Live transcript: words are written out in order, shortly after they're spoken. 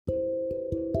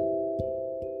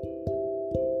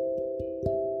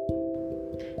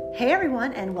Hey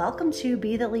everyone, and welcome to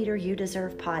Be the Leader You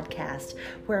Deserve podcast,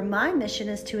 where my mission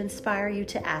is to inspire you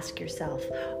to ask yourself,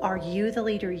 are you the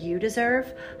leader you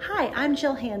deserve? Hi, I'm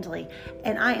Jill Handley,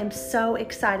 and I am so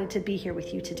excited to be here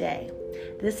with you today.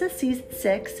 This is Season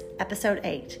 6, Episode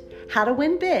 8, How to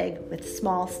Win Big with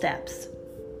Small Steps.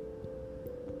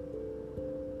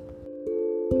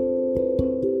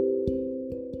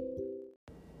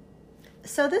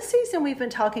 So this season, we've been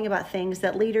talking about things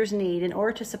that leaders need in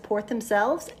order to support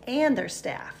themselves and their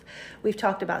staff. We've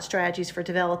talked about strategies for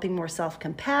developing more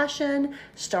self-compassion,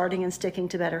 starting and sticking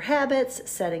to better habits,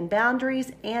 setting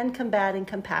boundaries, and combating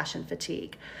compassion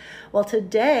fatigue. Well,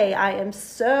 today I am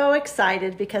so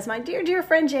excited because my dear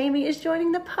friend Jamie is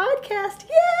joining the podcast.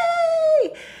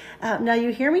 Yay! Now, you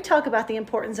hear me talk about the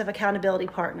importance of accountability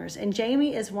partners, and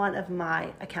Jamie is one of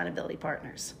my accountability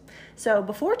partners. So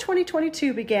before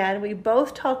 2022 began, we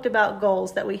both talked about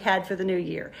goals that we had for the new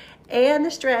year and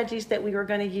the strategies that we were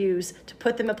going to use to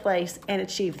put them in place and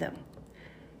achieve them.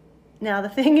 Now, the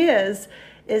thing is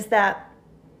that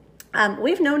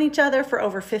we've known each other for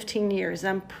over 15 years, and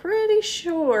I'm pretty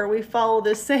sure we follow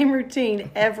this same routine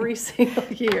every single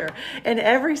year. And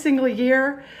every single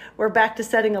year, we're back to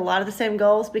setting a lot of the same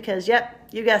goals because, yep,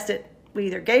 you guessed it, we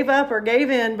either gave up or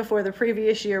gave in before the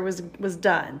previous year was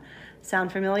done.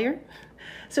 Sound familiar?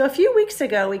 So a few weeks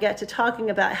ago, we got to talking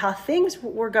about how things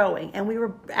were going, and we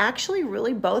were actually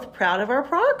really both proud of our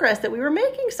progress that we were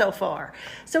making so far.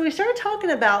 So we started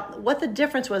talking about what the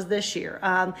difference was this year.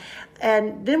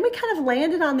 And then we kind of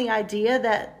landed on the idea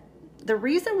that the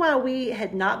reason why we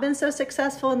had not been so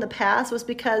successful in the past was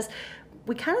because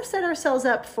we kind of set ourselves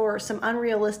up for some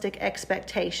unrealistic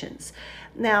expectations.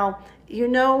 Now, you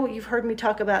know, you've heard me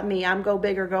talk about me. I'm go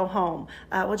big or go home.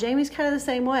 Well, Jamie's kind of the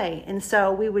same way. And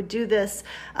so we would do this,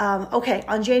 okay,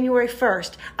 on January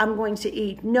 1st, I'm going to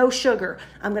eat no sugar.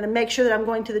 I'm going to make sure that I'm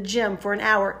going to the gym for an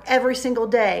hour every single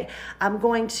day. I'm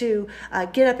going to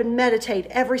get up and meditate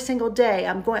every single day.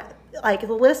 I'm going... Like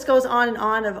the list goes on and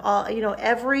on of all, you know,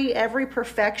 every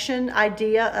perfection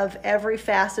idea of every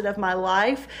facet of my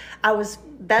life. That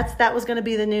was going to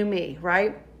be the new me,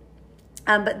 right?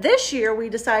 But this year we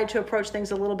decided to approach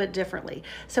things a little bit differently.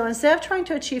 So instead of trying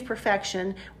to achieve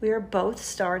perfection, we are both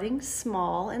starting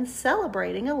small and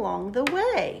celebrating along the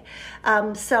way.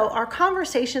 So our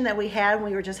conversation that we had when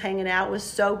we were just hanging out was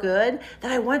so good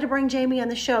that I wanted to bring Jamie on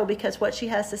the show because what she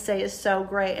has to say is so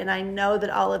great. And I know that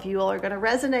all of you all are going to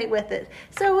resonate with it.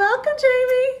 So welcome,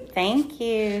 Jamie. Thank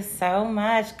you so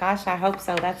much. Gosh, I hope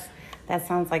so. That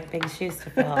sounds like big shoes to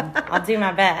fill. I'll do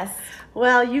my best.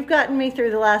 Well, you've gotten me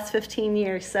through the last 15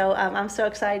 years, so I'm so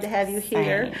excited to have you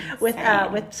here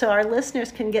so our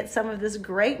listeners can get some of this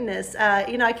greatness.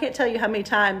 You know, I can't tell you how many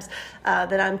times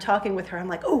that I'm talking with her. I'm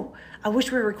like, oh, I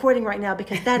wish we were recording right now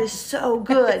because that is so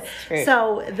good.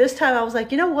 So this time I was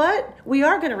like, you know what? We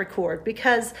are going to record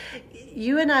because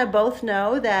you and I both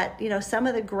know that, you know, some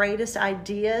of the greatest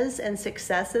ideas and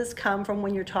successes come from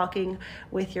when you're talking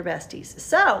with your besties.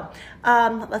 So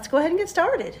let's go ahead and get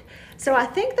started. So I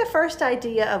think the first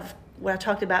idea of what I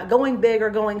talked about, going big or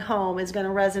going home, is going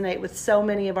to resonate with so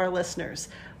many of our listeners.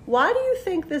 Why do you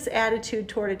think this attitude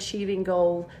toward achieving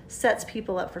goal sets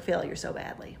people up for failure so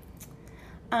badly?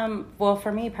 Well,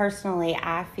 for me personally,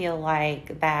 I feel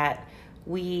like that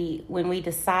when we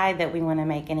decide that we want to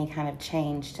make any kind of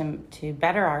change to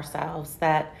better ourselves,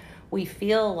 that we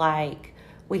feel like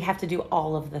we have to do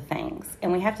all of the things, and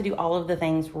we have to do all of the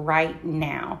things right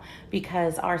now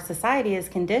because our society is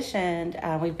conditioned.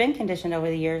 We've been conditioned over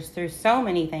the years through so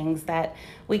many things that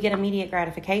we get immediate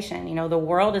gratification. You know, the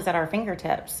world is at our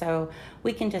fingertips, so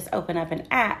we can just open up an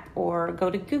app or go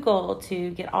to Google to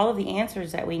get all of the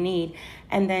answers that we need.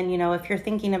 And then, you know, if you're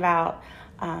thinking about,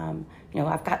 you know,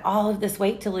 I've got all of this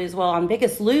weight to lose. Well, on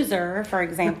Biggest Loser, for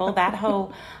example, that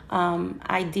whole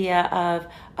idea of,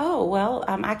 oh, well,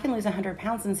 I can lose 100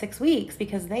 pounds in 6 weeks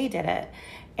because they did it.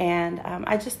 And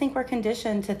I just think we're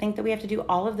conditioned to think that we have to do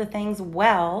all of the things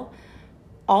well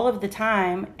all of the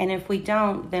time. And if we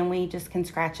don't, then we just can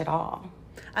scratch it all.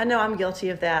 I know I'm guilty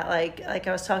of that. Like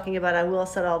I was talking about, I will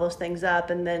set all those things up,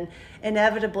 and then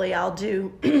inevitably I'll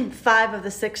do 5 of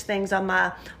the 6 things on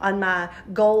my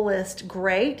goal list.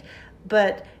 Great,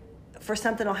 but for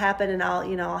something will happen, and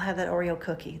I'll have that Oreo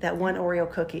cookie, that one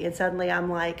Oreo cookie, and suddenly I'm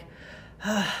like,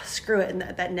 oh, screw it, and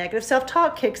that negative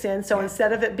self-talk kicks in. So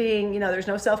instead of it being, there's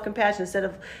no self-compassion, instead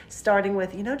of starting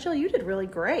with, Jill, you did really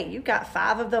great, you got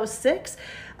 5 of those 6,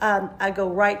 I go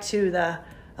right to the,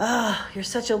 oh, you're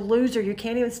such a loser, you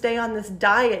can't even stay on this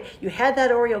diet, you had that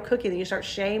Oreo cookie, then you start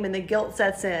shame and the guilt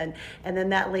sets in, and then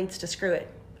that leads to screw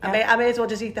it. Yep. I may as well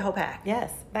just eat the whole pack.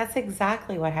 Yes, that's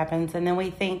exactly what happens. And then we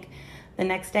think the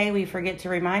next day we forget to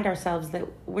remind ourselves that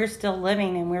we're still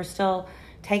living and we're still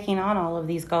taking on all of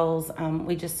these goals.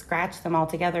 We just scratch them all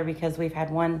together because we've had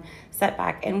one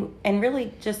setback, and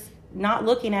really just not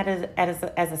looking at it as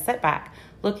a setback,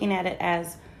 looking at it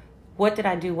as, what did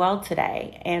I do well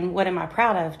today, and what am I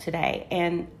proud of today?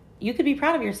 And you could be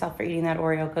proud of yourself for eating that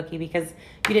Oreo cookie because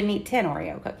you didn't eat 10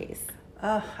 Oreo cookies.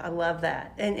 Oh, I love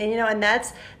that, and and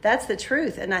that's the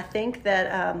truth. And I think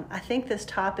that I think this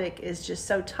topic is just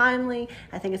so timely.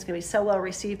 I think it's going to be so well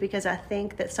received because I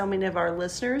think that so many of our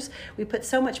listeners, we put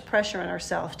so much pressure on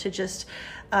ourselves to just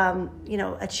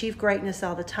achieve greatness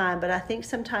all the time. But I think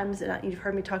sometimes, and you've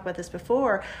heard me talk about this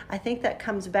before, I think that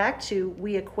comes back to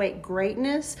we equate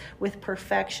greatness with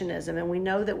perfectionism, and we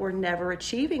know that we're never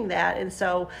achieving that, and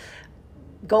so.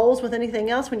 Goals with anything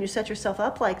else, when you set yourself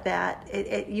up like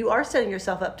that, you are setting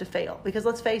yourself up to fail. Because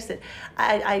let's face it,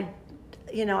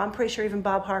 I'm pretty sure even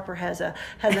Bob Harper has a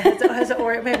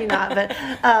or maybe not, but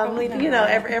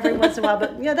every once in a while.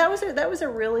 But that was a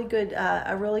really good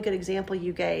example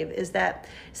you gave. Is that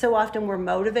so often we're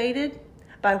motivated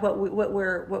by what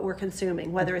we're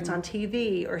consuming, whether it's on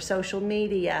TV or social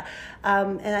media,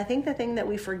 and I think the thing that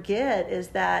we forget is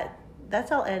that. That's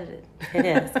all edited. It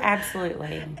is,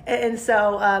 absolutely. And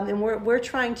so, and we're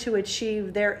trying to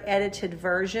achieve their edited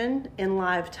version in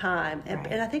live time. And, right.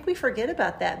 and I think we forget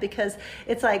about that because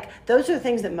it's like, those are the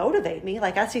things that motivate me.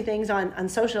 Like I see things on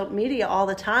social media all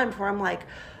the time where I'm like,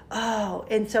 oh,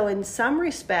 and so in some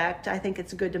respect, I think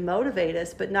it's good to motivate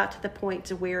us, but not to the point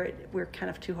to where we're kind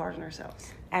of too hard on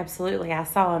ourselves. Absolutely. I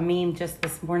saw a meme just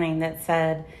this morning that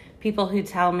said, people who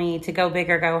tell me to go big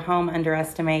or go home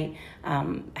underestimate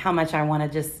how much I want to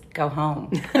just go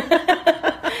home.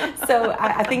 So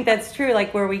I think that's true,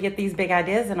 like where we get these big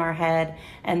ideas in our head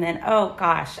and then, oh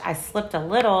gosh, I slipped a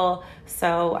little,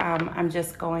 so I'm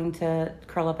just going to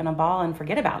curl up in a ball and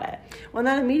forget about it. Well,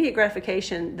 that immediate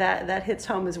gratification, that hits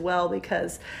home as well,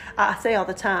 because I say all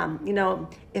the time,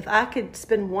 if I could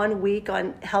spend 1 week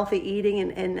on healthy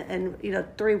eating and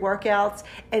 3 workouts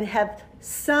and have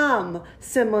some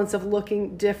semblance of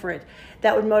looking different,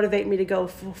 that would motivate me to go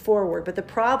forward. But the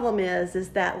problem is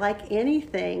that like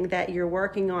anything that you're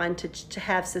working on to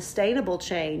have sustainable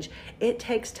change, it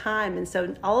takes time. And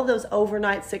so all of those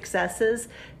overnight successes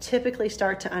typically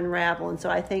start to unravel. And so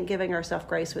I think giving ourselves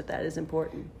grace with that is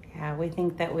important. Yeah, we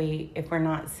think that if we're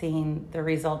not seeing the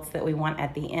results that we want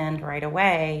at the end right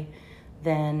away,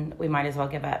 then we might as well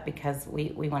give up because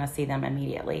we want to see them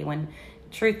immediately. When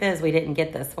truth is, we didn't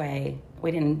get this way. We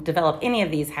didn't develop any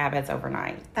of these habits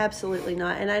overnight. Absolutely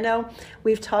not. And I know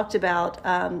we've talked about,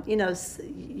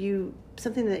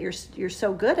 something that you're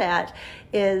so good at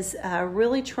is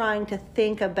really trying to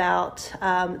think about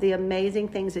the amazing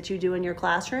things that you do in your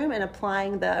classroom and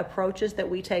applying the approaches that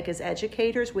we take as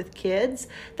educators with kids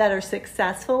that are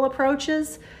successful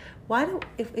approaches.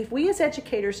 If we as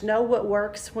educators know what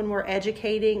works when we're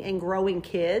educating and growing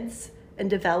kids and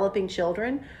developing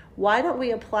children, why don't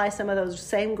we apply some of those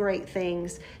same great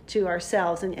things to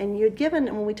ourselves? And you'd given,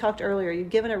 when we talked earlier, you'd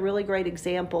given a really great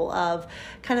example of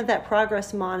kind of that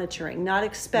progress monitoring, not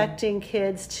expecting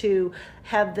kids to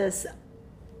have this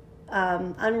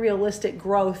unrealistic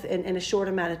growth in a short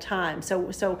amount of time.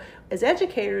 So as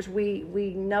educators,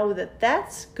 we know that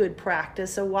that's good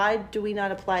practice. So why do we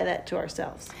not apply that to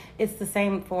ourselves? It's the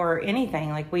same for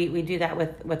anything. Like we do that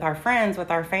with our friends, with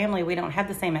our family. We don't have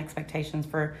the same expectations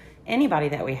for anybody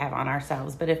that we have on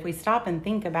ourselves. But if we stop and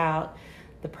think about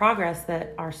the progress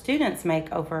that our students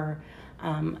make over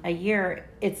a year,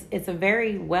 it's a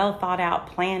very well thought out,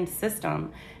 planned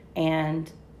system. And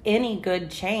any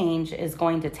good change is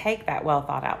going to take that well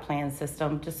thought out planned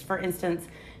system. Just for instance,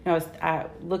 I was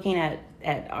looking at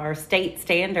our state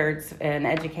standards in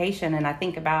education, and I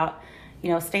think about,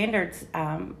 standards,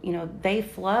 they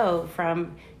flow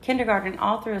from kindergarten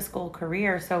all through a school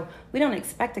career. So we don't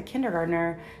expect a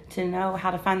kindergartner to know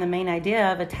how to find the main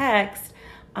idea of a text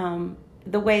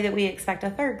the way that we expect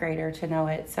a third grader to know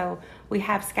it. So we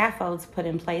have scaffolds put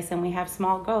in place and we have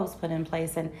small goals put in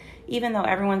place. And even though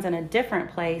everyone's in a different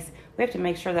place, we have to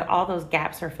make sure that all those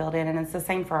gaps are filled in. And it's the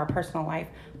same for our personal life.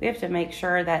 We have to make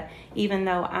sure that even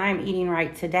though I'm eating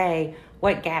right today,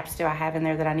 what gaps do I have in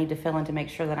there that I need to fill in to make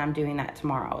sure that I'm doing that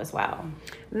tomorrow as well?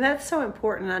 And that's so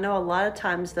important. I know a lot of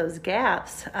times those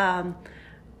gaps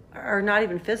are not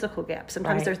even physical gaps.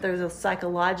 Sometimes right. there's a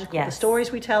psychological, yes. the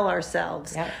stories we tell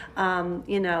ourselves. Yep.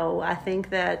 I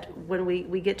think that when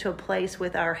we get to a place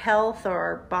with our health or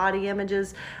our body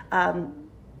images,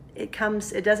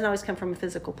 it doesn't always come from a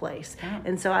physical place. Yeah.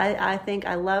 And so I think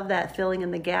I love that filling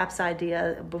in the gaps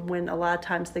idea when a lot of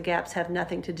times the gaps have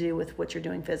nothing to do with what you're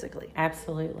doing physically.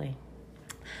 Absolutely.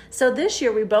 So this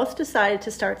year we both decided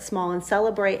to start small and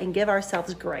celebrate and give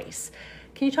ourselves grace.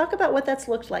 Can you talk about what that's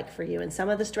looked like for you and some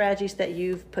of the strategies that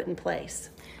you've put in place?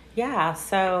 Yeah,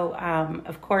 so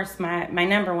of course, my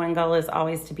number one goal is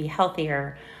always to be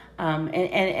healthier.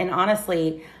 And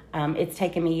honestly, it's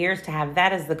taken me years to have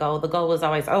that as the goal. The goal was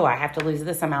always, oh, I have to lose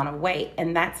this amount of weight.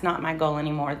 And that's not my goal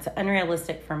anymore. It's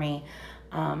unrealistic for me.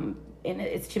 And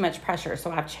it's too much pressure. So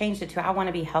I've changed it to, I want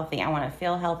to be healthy. I want to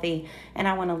feel healthy and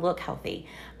I want to look healthy.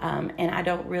 And I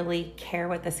don't really care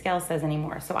what the scale says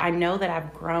anymore. So I know that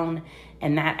I've grown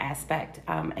in that aspect.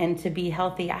 And to be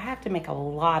healthy, I have to make a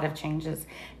lot of changes.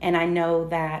 And I know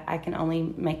that I can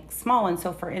only make small ones.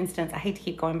 So for instance, I hate to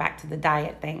keep going back to the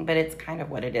diet thing, but it's kind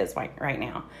of what it is right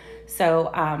now.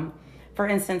 So for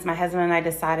instance, my husband and I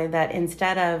decided that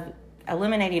instead of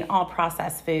eliminating all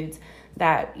processed foods,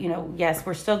 that, yes,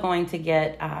 we're still going to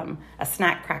get a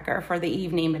snack cracker for the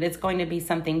evening, but it's going to be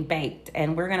something baked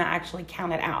and we're going to actually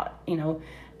count it out,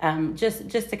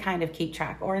 just to kind of keep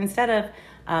track. Or instead of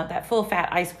that full fat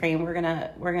ice cream, we're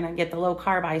going to get the low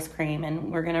carb ice cream,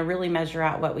 and we're going to really measure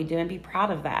out what we do and be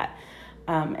proud of that.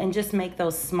 And just make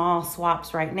those small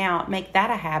swaps right now, make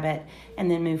that a habit, and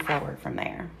then move forward from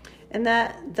there. And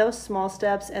those small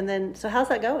steps, and then, so how's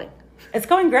that going? It's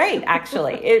going great,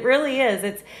 actually. It really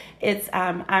is.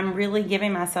 I'm really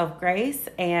giving myself grace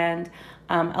and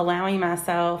allowing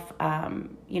myself,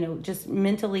 just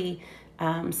mentally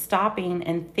stopping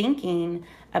and thinking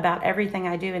about everything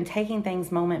I do and taking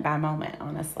things moment by moment,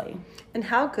 honestly. And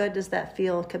how good does that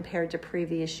feel compared to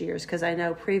previous years? Because I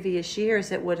know previous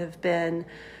years it would have been,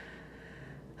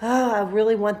 oh, I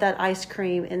really want that ice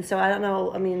cream. And so I don't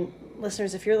know,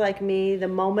 listeners, if you're like me, the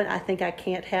moment I think I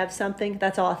can't have something,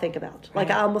 that's all I think about. Right.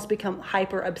 Like I almost become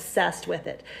hyper obsessed with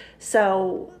it.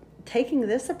 So taking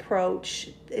this approach,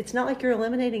 it's not like you're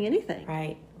eliminating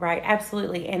anything. Right,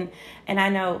 absolutely. And I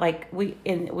know, like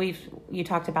you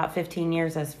talked about 15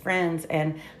 years as friends,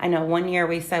 and I know one year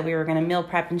we said we were going to meal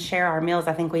prep and share our meals.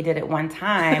 I think we did it one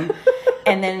time.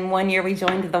 And then one year we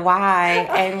joined the Y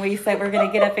and we said we're going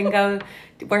to get up and go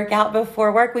work out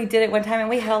before work. We did it one time and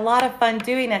we had a lot of fun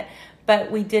doing it.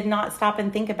 But we did not stop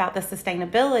and think about the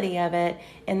sustainability of it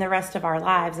in the rest of our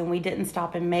lives. And we didn't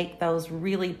stop and make those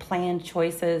really planned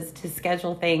choices to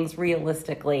schedule things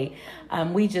realistically.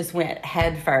 We just went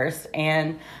head first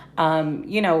and,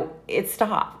 it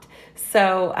stopped.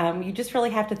 So you just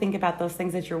really have to think about those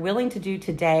things that you're willing to do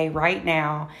today, right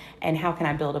now, and how can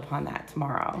I build upon that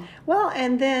tomorrow? Well,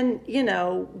 and then,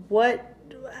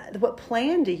 what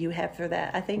plan do you have for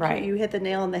that? I think right. you hit the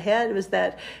nail on the head. It was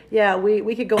that,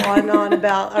 we could go on and on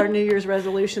about our New Year's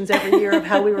resolutions every year of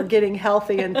how we were getting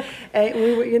healthy. And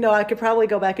we were, I could probably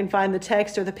go back and find the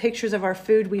text or the pictures of our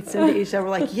food we'd send to each other.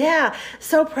 We're like, yeah,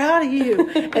 so proud of you.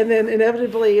 And then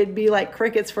inevitably it'd be like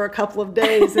crickets for a couple of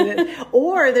days.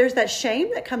 Or there's that shame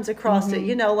that comes across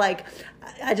it, like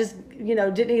I just,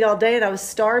 didn't eat all day and I was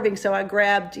starving. So I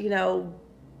grabbed,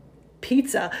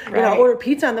 pizza, right. Ordered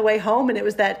pizza on the way home, and it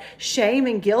was that shame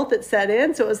and guilt that set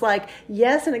in. So it was like,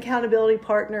 yes, an accountability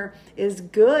partner is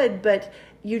good, but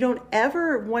you don't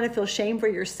ever want to feel shame for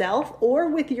yourself or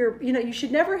with your, you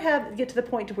should never get to the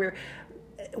point to where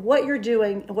what you're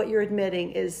doing, what you're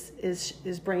admitting is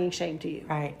bringing shame to you.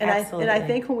 Right. And absolutely. I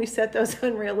think when we set those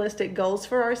unrealistic goals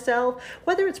for ourselves,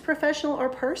 whether it's professional or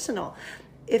personal,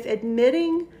 if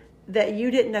admitting that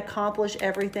you didn't accomplish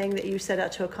everything that you set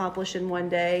out to accomplish in one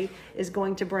day is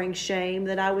going to bring shame,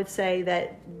 then I would say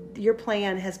that your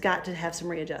plan has got to have some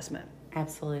readjustment.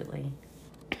 Absolutely.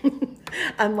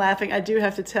 I'm laughing. I do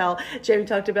have to tell. Jamie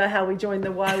talked about how we joined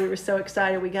the Y. We were so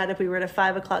excited. We got up. We were at a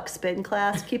 5:00 spin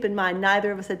class. Keep in mind,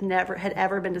 neither of us had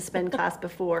ever been to spin class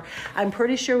before. I'm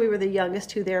pretty sure we were the youngest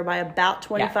two there by about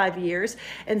 25 years.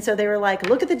 And so they were like,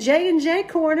 "Look at the J&J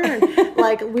corner," and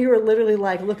like we were literally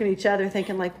like looking at each other,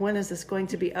 thinking like, "When is this going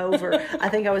to be over?" I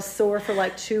think I was sore for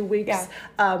like 2 weeks.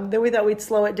 Yeah. Then we thought we'd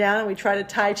slow it down and we tried a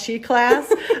Tai Chi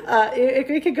class.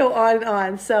 It could go on and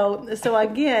on. So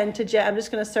again, I'm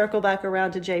just going to circle back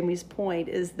around to Jamie's point,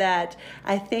 is that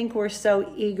I think we're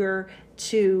so eager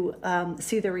to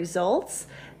see the results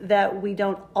that we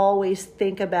don't always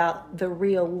think about the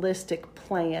realistic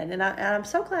plan. And I'm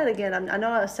so glad, again, I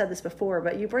know I've said this before,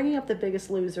 but you bringing up The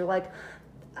Biggest Loser, like,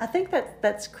 I think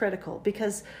that's critical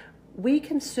because we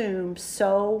consume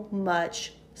so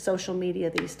much social media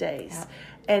these days. Yep.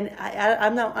 And I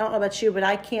don't know about you, but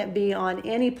I can't be on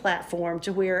any platform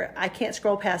to where I can't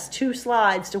scroll past 2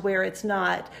 slides to where it's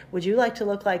not, would you like to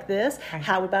look like this? Right.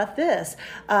 How about this?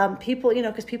 People,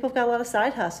 because people have got a lot of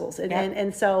side hustles.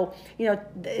 And so,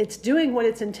 it's doing what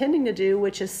it's intending to do,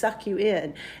 which is suck you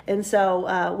in. And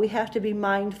so we have to be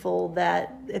mindful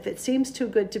that if it seems too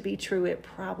good to be true, it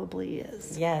probably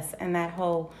is. Yes, and that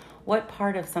whole, what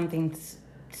part of something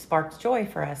sparks joy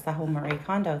for us, the whole Marie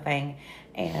Kondo thing.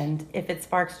 And if it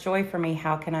sparks joy for me,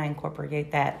 how can I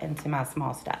incorporate that into my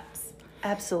small steps?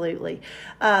 Absolutely.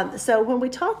 So when we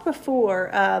talked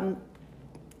before,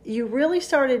 you really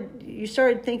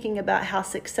started thinking about how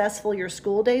successful your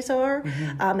school days are,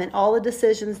 and all the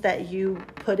decisions that you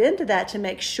put into that to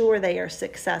make sure they are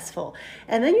successful.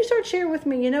 And then you started sharing with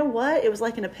me, you know what? It was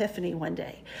like an epiphany one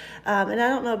day. And I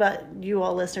don't know about you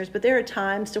all listeners, but there are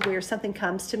times to where something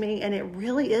comes to me and it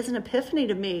really is an epiphany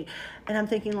to me. And I'm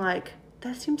thinking like,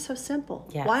 that seems so simple.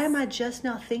 Yes. Why am I just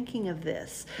now thinking of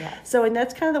this? Yes. So, and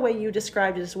that's kind of the way you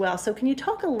described it as well. So can you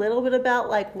talk a little bit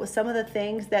about like some of the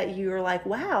things that you're like,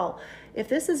 wow, if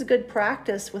this is a good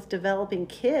practice with developing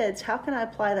kids, how can I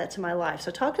apply that to my life? So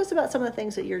talk to us about some of the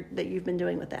things that you've been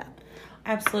doing with that.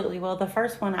 Absolutely. Well, the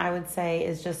first one I would say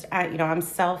is just, I'm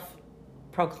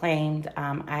self-proclaimed.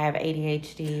 I have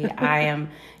ADHD. I am,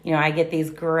 I get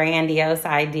these grandiose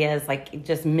ideas like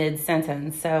just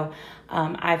mid-sentence. So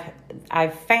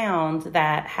I've found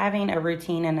that having a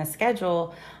routine and a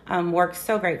schedule works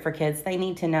so great for kids. They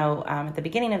need to know at the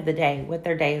beginning of the day what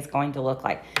their day is going to look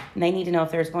like. And they need to know if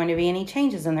there's going to be any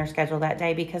changes in their schedule that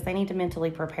day because they need to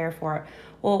mentally prepare for it.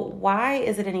 Well, why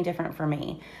is it any different for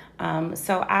me?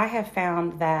 So I have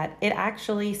found that it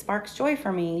actually sparks joy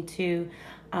for me to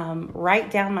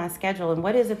write down my schedule and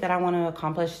what is it that I want to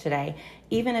accomplish today,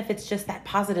 even if it's just that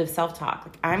positive self-talk.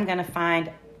 Like I'm going to find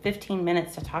 15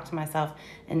 minutes to talk to myself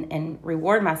and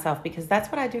reward myself because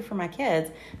that's what I do for my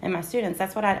kids and my students.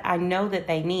 That's what I know that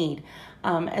they need,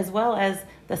 as well as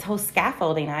this whole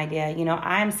scaffolding idea.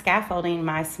 I'm scaffolding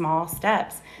my small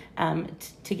steps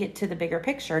to get to the bigger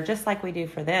picture, just like we do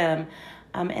for them.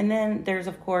 And then there's,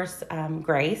 of course,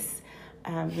 grace.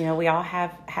 We all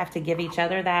have to give each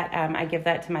other that. I give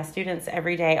that to my students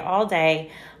every day, all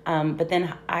day, but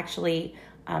then actually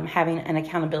having an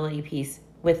accountability piece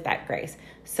with that grace.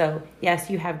 So yes,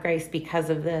 you have grace because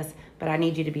of this, but I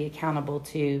need you to be accountable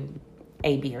to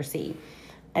A, B, or C.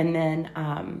 And then,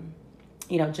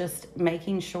 just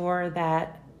making sure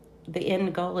that the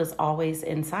end goal is always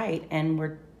in sight and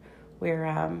we're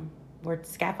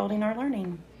scaffolding our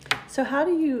learning. So how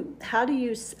do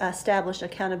you establish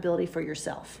accountability for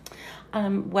yourself?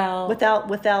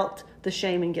 Without the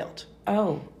shame and guilt.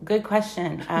 Oh, good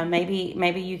question.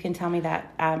 Maybe you can tell me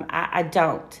that. I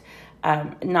don't.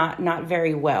 Not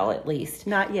very well, at least.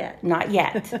 Not yet.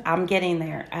 I'm getting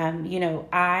there.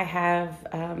 I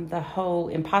have the whole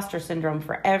imposter syndrome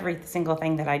for every single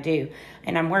thing that I do,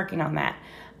 and I'm working on that.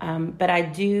 But I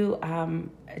do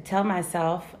tell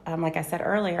myself, like I said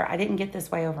earlier, I didn't get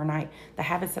this way overnight. The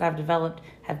habits that I've developed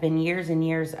have been years and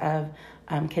years of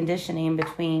conditioning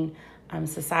between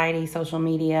society, social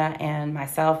media, and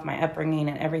myself, my upbringing,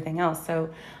 and everything else. So,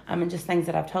 and just things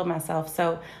that I've told myself.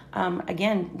 So,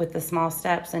 again, with the small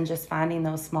steps and just finding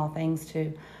those small things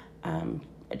to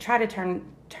try to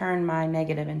turn my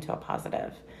negative into a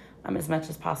positive as much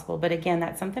as possible. But again,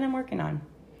 that's something I'm working on.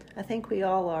 I think we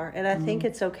all are. And I think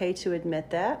it's okay to admit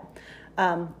that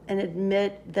and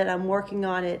admit that I'm working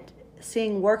on it,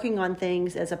 seeing working on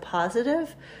things as a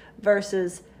positive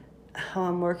versus how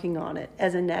I'm working on it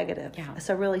as a negative. Yeah.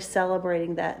 So really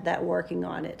celebrating that working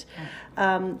on it.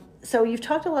 Yeah. So you've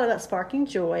talked a lot about sparking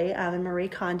joy and Marie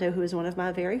Kondo, who is one of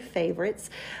my very favorites.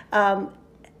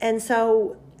 And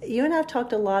so you and I have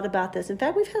talked a lot about this. In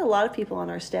fact, we've had a lot of people on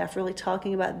our staff really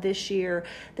talking about this year.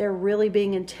 They're really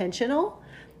being intentional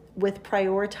with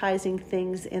prioritizing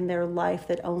things in their life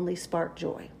that only spark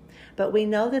joy. But we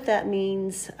know that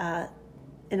means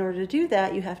in order to do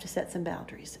that, you have to set some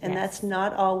boundaries. And that's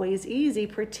not always easy,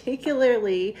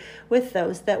 particularly with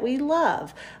those that we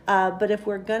love. But if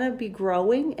we're going to be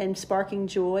growing and sparking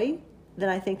joy, then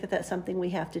I think that's something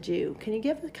we have to do. Can you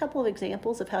give a couple of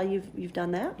examples of how you've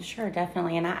done that? Sure,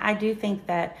 definitely. And I do think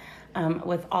that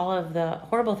with all of the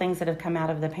horrible things that have come out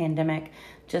of the pandemic,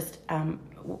 just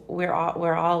we're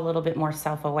all a little bit more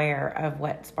self-aware of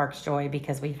what sparks joy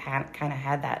because we've kind of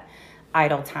had that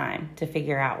idle time to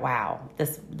figure out, wow,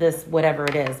 this whatever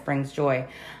it is brings joy.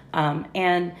 Before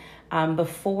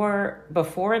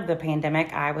the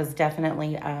pandemic, I was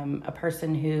definitely a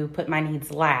person who put my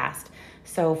needs last.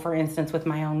 So, for instance, with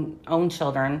my own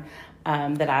children,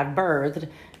 that I've birthed,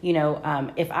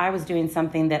 if I was doing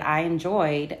something that I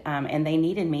enjoyed and they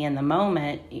needed me in the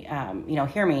moment,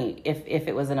 hear me, if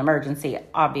it was an emergency,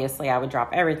 obviously I would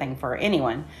drop everything for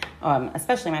anyone,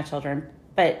 especially my children.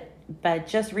 But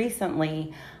just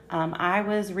recently, I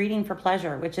was reading for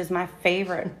pleasure, which is my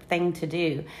favorite thing to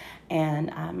do.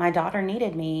 And my daughter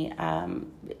needed me.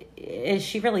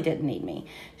 She really didn't need me.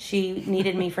 She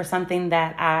needed me for something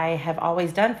that I have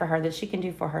always done for her that she can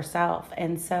do for herself.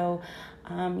 And so,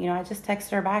 I just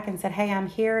texted her back and said, hey, I'm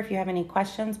here if you have any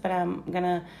questions, but I'm going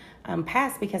to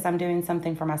pass because I'm doing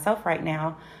something for myself right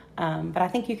now. But I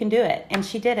think you can do it. And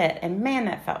she did it. And man,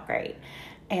 that felt great.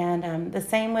 And the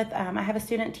same with, I have a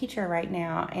student teacher right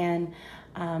now, and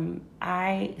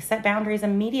I set boundaries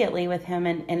immediately with him,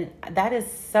 and that is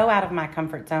so out of my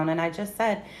comfort zone. And I just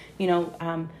said,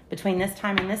 between this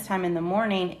time and this time in the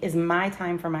morning is my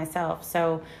time for myself.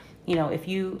 So, if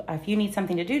you need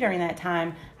something to do during that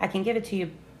time, I can give it to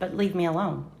you, but leave me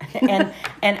alone. and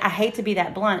I hate to be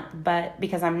that blunt, but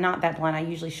because I'm not that blunt, I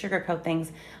usually sugarcoat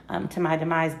things to my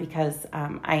demise because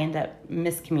I end up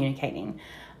miscommunicating.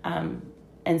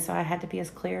 And so I had to be as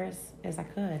clear as I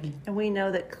could. And we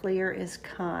know that clear is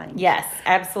kind. Yes,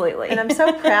 absolutely. And I'm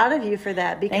so proud of you for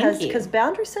that Thank you. because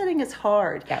boundary setting is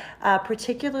hard, Yep.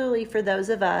 Particularly for those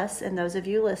of us and those of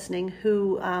you listening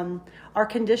who are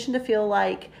conditioned to feel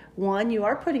like, one, you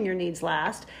are putting your needs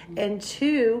last, and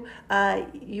two,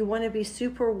 you want to be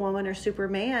superwoman or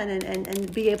superman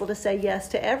and be able to say yes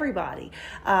to everybody.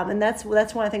 And that's one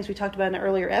of the things we talked about in an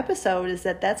earlier episode, is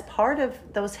that's part of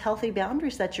those healthy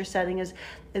boundaries that you're setting is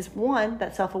one,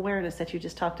 that self-awareness that you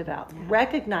just talked about,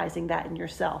 recognizing that in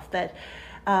yourself, that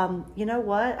you know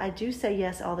what, I do say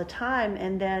yes all the time,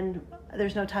 and then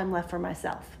there's no time left for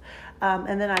myself.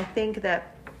 And then I think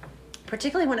that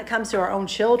particularly when it comes to our own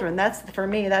children, for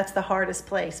me, that's the hardest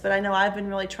place. But I know I've been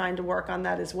really trying to work on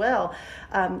that as well.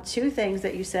 Two things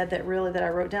that you said that I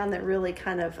wrote down that really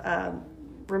kind of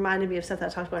reminded me of something I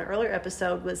talked about in an earlier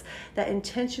episode was that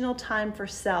intentional time for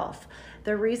self.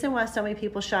 The reason why so many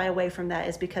people shy away from that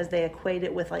is because they equate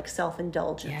it with like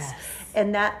self-indulgence. Yes.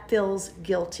 And that feels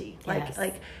guilty. Yes.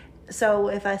 So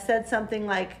if I said something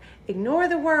like, ignore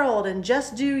the world and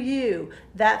just do you,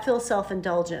 that feels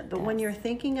self-indulgent. But when you're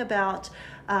thinking about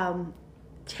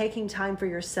taking time for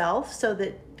yourself,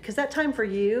 because that time for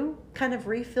you kind of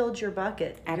refilled your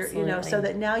bucket. Absolutely. So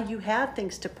that now you have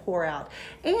things to pour out.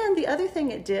 And the other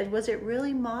thing it did was it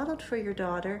really modeled for your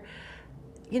daughter,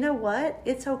 you know what?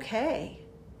 It's okay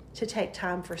to take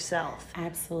time for self.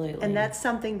 Absolutely. And that's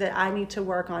something that I need to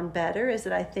work on better, is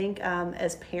that I think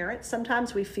as parents,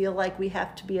 sometimes we feel like we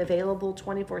have to be available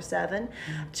 24/7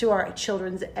 to our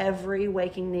children's every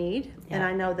waking need. Yeah. And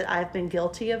I know that I've been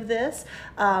guilty of this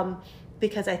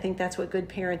because I think that's what good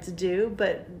parents do.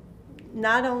 But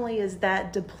not only is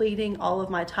that depleting all of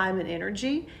my time and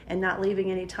energy and not leaving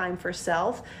any time for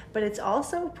self, but it's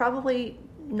also probably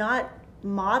not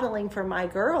modeling for my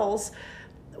girls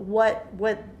what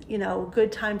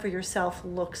good time for yourself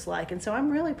looks like. And so I'm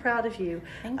really proud of you,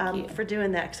 for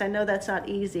doing that, because I know that's not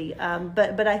easy.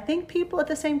 But I think people at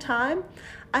the same time,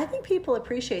 I think people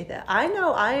appreciate that. I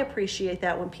know I appreciate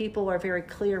that when people are very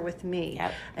clear with me.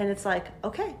 Yep. And it's like,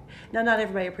 okay, now not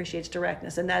everybody appreciates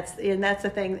directness, and that's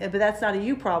the thing. But that's not a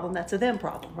you problem; that's a them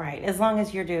problem. Right. As long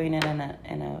as you're doing it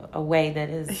in a way that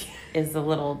is a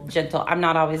little gentle. I'm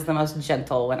not always the most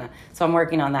gentle so I'm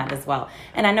working on that as well.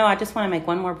 And I know I just want to make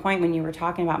one more point when you were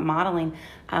talking about modeling.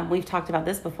 We've talked about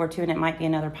this before too, and it might be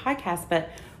another podcast, but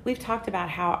we've talked about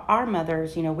how our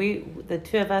mothers, the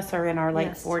two of us are in our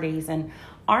late 40s, and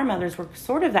our mothers were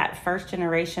sort of that first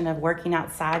generation of working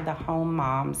outside the home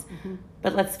moms. Mm-hmm.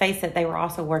 But let's face it, they were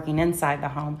also working inside the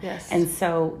home. Yes. And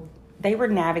so they were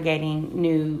navigating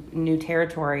new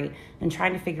territory and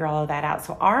trying to figure all of that out.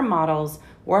 So our models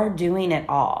were doing it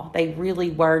all. They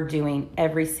really were doing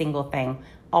every single thing,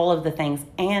 all of the things,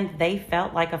 and they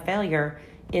felt like a failure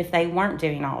if they weren't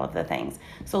doing all of the things.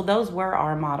 So those were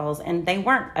our models, and they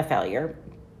weren't a failure,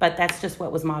 but that's just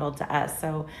what was modeled to us.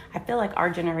 So I feel like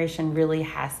our generation really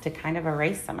has to kind of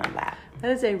erase some of that. That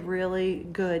is a really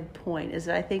good point, is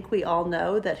that I think we all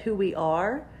know that who we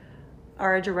are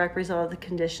a direct result of the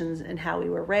conditions and how we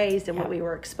were raised and what we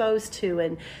were exposed to.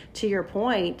 And to your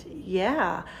point,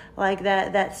 like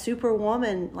that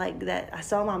superwoman, like that, I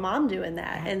saw my mom doing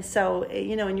that. And so,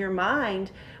 in your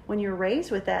mind, when you're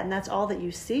raised with that and that's all that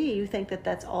you see, you think that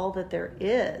that's all that there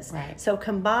is. Right. So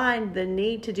combine the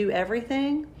need to do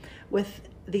everything with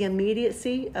the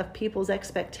immediacy of people's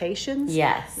expectations.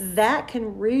 Yes. That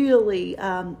can really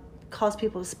cause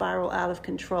people to spiral out of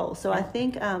control. So I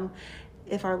think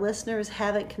if our listeners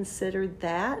haven't considered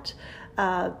that,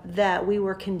 that we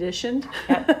were conditioned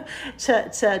Yep.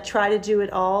 to try to do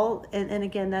it all, and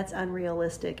again, that's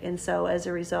unrealistic. And so, as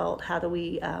a result, how do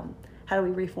we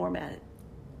reformat it?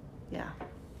 Yeah.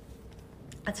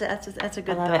 That's a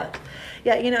good thought. It.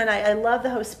 Yeah, and I love the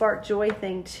whole Spark Joy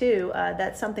thing too.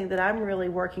 That's something that I'm really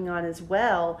working on as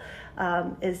well.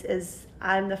 Is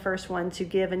I'm the first one to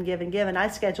give and give and give, and I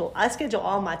schedule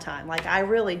all my time, like I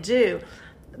really do.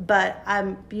 But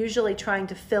I'm usually trying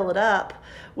to fill it up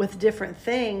with different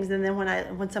things, and then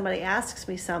when somebody asks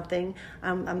me something,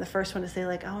 I'm the first one to say,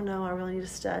 like, oh no, I really need to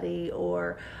study,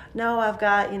 or no, I've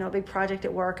got a big project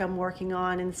at work I'm working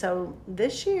on. And so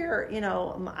this year,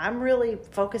 I'm really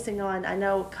focusing on. I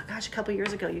know, gosh, a couple of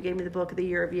years ago you gave me the book of the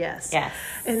Year of Yes. Yes.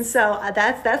 And so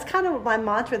that's kind of my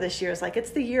mantra this year. Is like,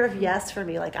 it's the year of yes for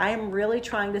me. Like, I am really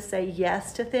trying to say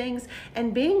yes to things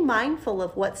and being mindful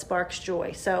of what sparks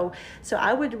joy. So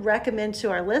I would recommend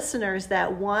to our listeners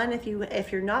that, one, if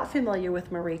you're not familiar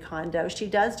with Marie Kondo, she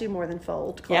does do more than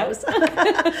fold clothes.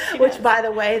 Yep. Which, by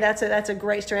the way, that's a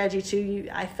great strategy too.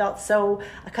 I felt so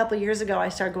a couple of years ago I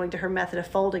started going to her method of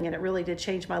folding, and it really did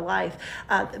change my life.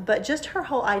 But just her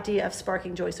whole idea of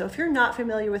sparking joy. So if you're not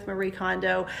familiar with Marie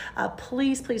Kondo,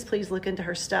 please look into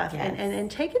her stuff. Yes. and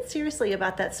take it seriously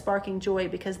about that sparking joy,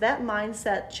 because that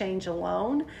mindset change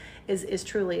alone is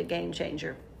truly a game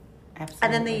changer. Absolutely.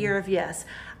 And then the Year of Yes.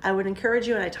 I would encourage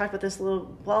you, and I talked about this a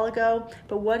little while ago,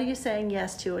 but what are you saying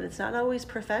yes to? And it's not always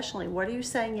professionally. What are you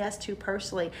saying yes to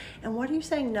personally? And what are you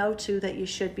saying no to that you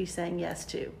should be saying yes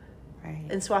to? Right.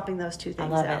 And swapping those two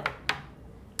things I love out. it.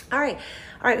 All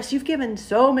right. So you've given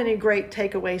so many great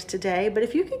takeaways today, but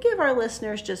if you could give our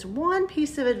listeners just one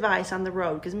piece of advice on the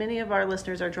road, because many of our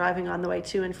listeners are driving on the way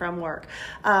to and from work,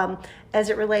 as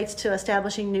it relates to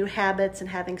establishing new habits and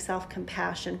having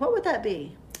self-compassion, what would that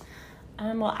be?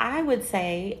 Well, I would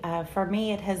say for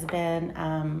me, it has been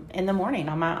in the morning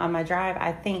on my drive.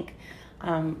 I think,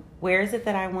 where is it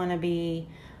that I want to be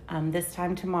this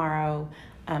time tomorrow,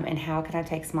 and how can I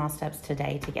take small steps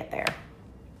today to get there?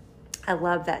 I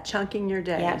love that, chunking your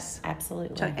days. Yes,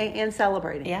 absolutely. And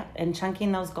celebrating. Yeah, and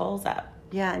chunking those goals up.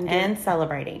 Yeah, and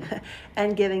celebrating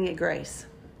and giving it grace.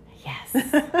 Yes.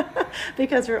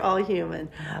 Because we're all human.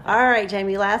 All right,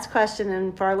 Jamie, last question.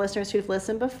 And for our listeners who've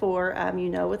listened before, you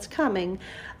know what's coming.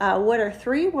 What are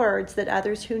 3 words that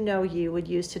others who know you would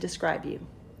use to describe you?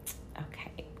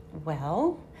 Okay.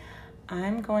 Well,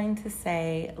 I'm going to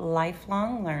say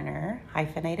lifelong learner,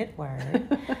 hyphenated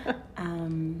word.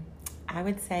 I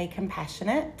would say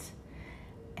compassionate.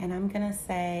 And I'm going to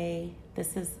say,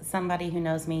 this is somebody who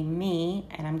knows me,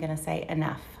 and I'm going to say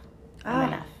enough. I'm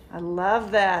enough. I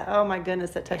love that. Oh my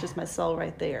goodness, that touches my soul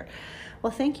right there.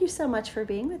 Well, thank you so much for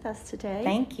being with us today.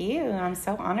 Thank you. I'm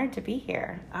so honored to be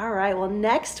here. All right. Well,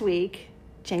 next week,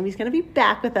 Jamie's going to be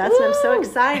back with us, Woo! and I'm so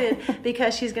excited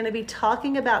because she's going to be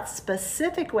talking about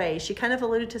specific ways. She kind of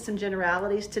alluded to some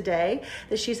generalities today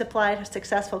that she's applied her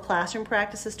successful classroom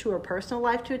practices to her personal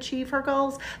life to achieve her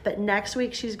goals. But next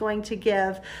week, she's going to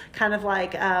give kind of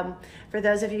like, for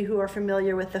those of you who are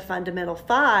familiar with the Fundamental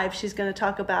 5, she's going to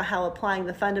talk about how applying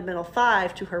the Fundamental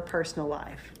 5 to her personal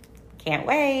life. Can't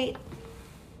wait.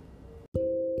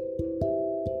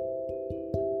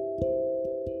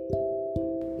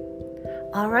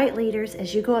 All right, leaders,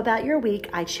 as you go about your week,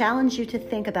 I challenge you to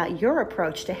think about your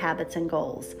approach to habits and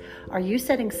goals. Are you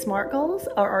setting SMART goals,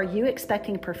 or are you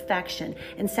expecting perfection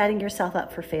and setting yourself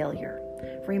up for failure?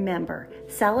 Remember,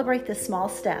 celebrate the small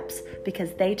steps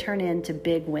because they turn into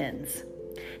big wins.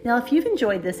 Now, if you've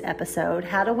enjoyed this episode,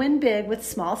 How to Win Big with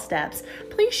Small Steps,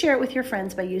 please share it with your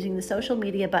friends by using the social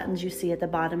media buttons you see at the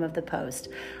bottom of the post.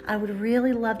 I would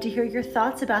really love to hear your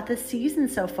thoughts about this season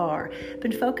so far.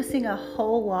 Been focusing a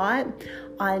whole lot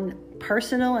on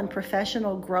personal and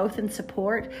professional growth and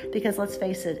support because, let's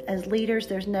face it, as leaders,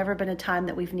 there's never been a time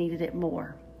that we've needed it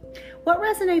more. What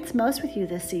resonates most with you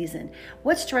this season?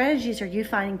 What strategies are you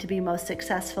finding to be most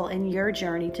successful in your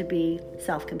journey to be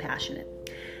self-compassionate?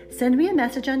 Send me a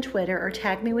message on Twitter or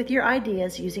tag me with your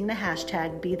ideas using the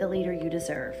hashtag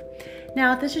 #BeTheLeaderYouDeserve.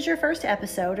 Now, if this is your first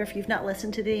episode, or if you've not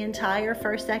listened to the entire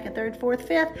 1st, 2nd, 3rd, 4th,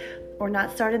 5th, or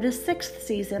not started this 6th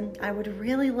season, I would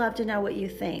really love to know what you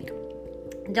think.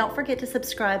 Don't forget to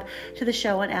subscribe to the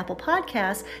show on Apple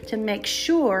Podcasts to make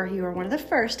sure you are one of the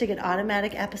first to get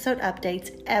automatic episode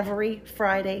updates every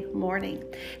Friday morning.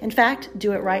 In fact,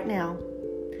 do it right now.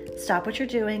 Stop what you're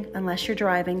doing, unless you're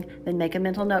driving, then make a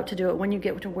mental note to do it when you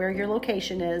get to where your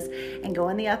location is, and go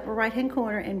in the upper right-hand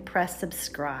corner and press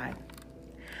subscribe.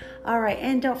 All right,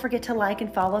 and don't forget to like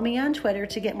and follow me on Twitter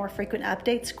to get more frequent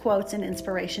updates, quotes, and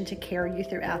inspiration to carry you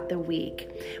throughout the week.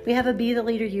 We have a Be the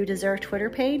Leader You Deserve Twitter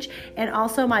page and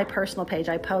also my personal page.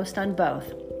 I post on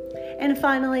both. And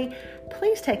finally,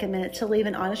 please take a minute to leave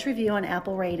an honest review on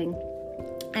Apple rating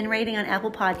on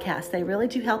Apple Podcasts. They really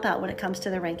do help out when it comes to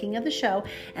the ranking of the show,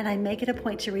 and I make it a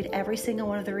point to read every single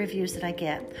one of the reviews that I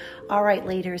get. All right,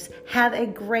 leaders, have a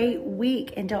great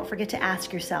week, and don't forget to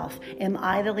ask yourself, am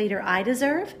I the leader I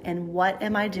deserve, and what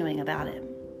am I doing about it?